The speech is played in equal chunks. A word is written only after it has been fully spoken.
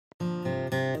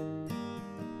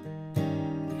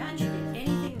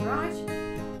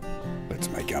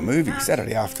make a movie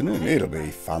Saturday afternoon. It'll be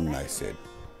fun, they said.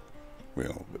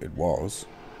 Well, it was.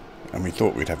 And we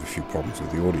thought we'd have a few problems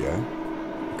with the audio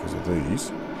because of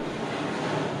these.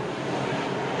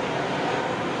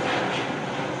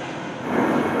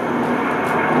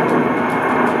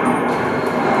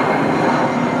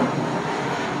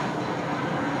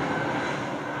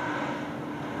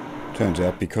 Turns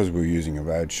out because we were using a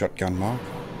Rode shotgun mic,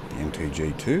 the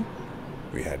NTG2,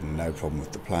 we had no problem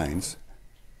with the planes.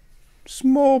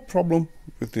 Small problem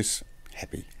with this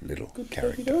happy little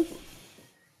character.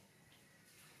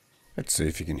 Let's see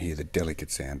if you can hear the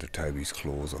delicate sound of Toby's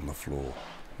claws on the floor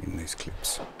in these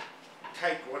clips.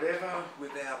 Take whatever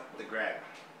without the grab.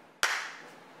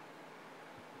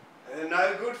 They're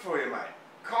no good for you, mate.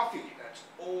 Coffee, that's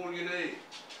all you need.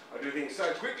 I do things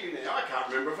so quickly now, I can't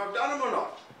remember if I've done them or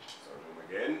not. So I do them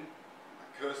again.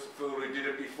 I curse the fool who did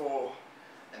it before.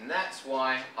 And that's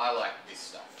why I like this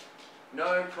stuff.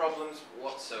 No problems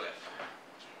whatsoever.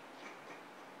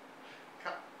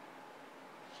 Cut.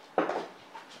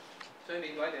 Tony,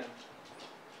 lie down.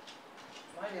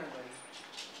 Lie down, buddy.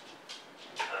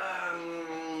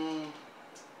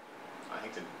 I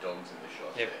think the dog's in the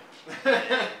shot there.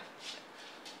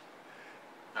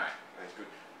 Alright. That's good.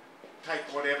 Take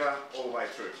whatever all the way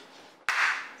through.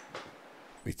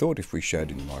 We thought if we showed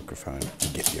in the microphone,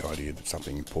 you'd get the idea that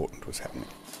something important was happening.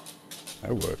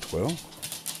 That worked well.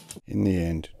 In the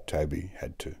end, Toby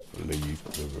had to leave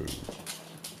the room.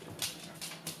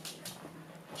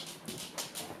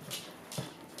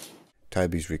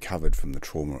 Toby's recovered from the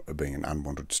trauma of being an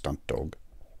unwanted stunt dog.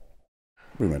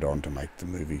 We went on to make the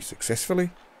movie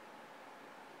successfully,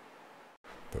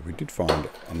 but we did find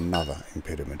another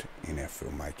impediment in our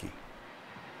filmmaking.